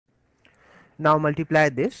Now multiply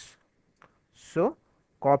this. So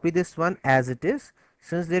copy this one as it is.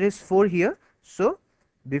 Since there is 4 here, so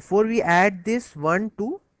before we add this 1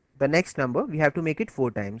 to the next number, we have to make it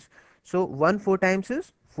 4 times. So 1 4 times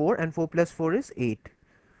is 4, and 4 plus 4 is 8.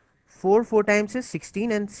 4 4 times is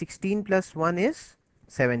 16, and 16 plus 1 is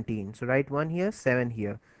 17. So write 1 here, 7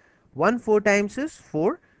 here. 1 4 times is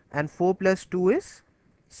 4, and 4 plus 2 is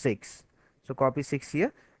 6. So copy 6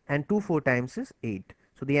 here, and 2 4 times is 8.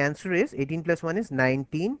 So the answer is 18 plus 1 is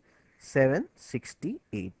 19,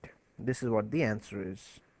 768. This is what the answer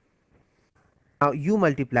is. Now you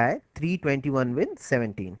multiply 321 with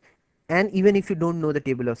 17. And even if you don't know the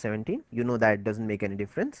table of 17, you know that it doesn't make any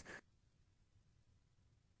difference.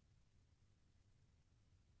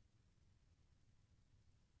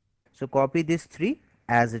 So copy this 3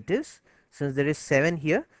 as it is. Since there is 7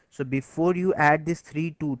 here, so before you add this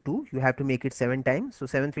 3 to 2, you have to make it 7 times. So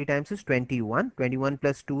 7 3 times is 21. 21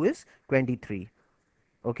 plus 2 is 23.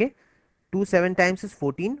 Okay. 2 7 times is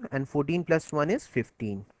 14, and 14 plus 1 is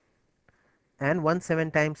 15. And 1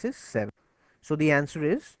 7 times is 7. So the answer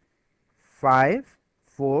is 5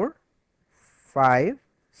 4 5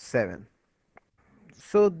 7.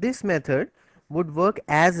 So this method would work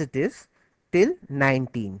as it is till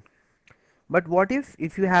 19. But what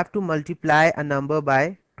if you have to multiply a number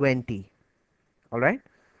by 20? All right.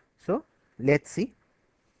 So let's see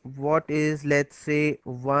what is, let's say,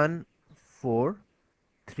 1 4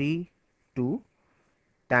 3 2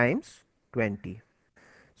 times 20.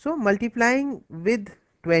 So multiplying with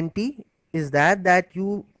 20 is that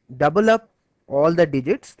you double up all the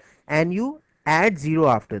digits and you add 0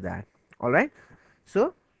 after that. All right.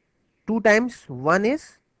 So 2 times 1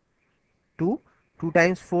 is 2, 2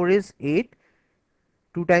 times 4 is 8,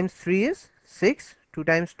 2 times 3 is 6, 2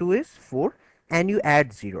 times 2 is 4, and you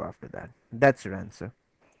add 0 after that. That's your answer,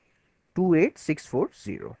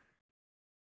 28640.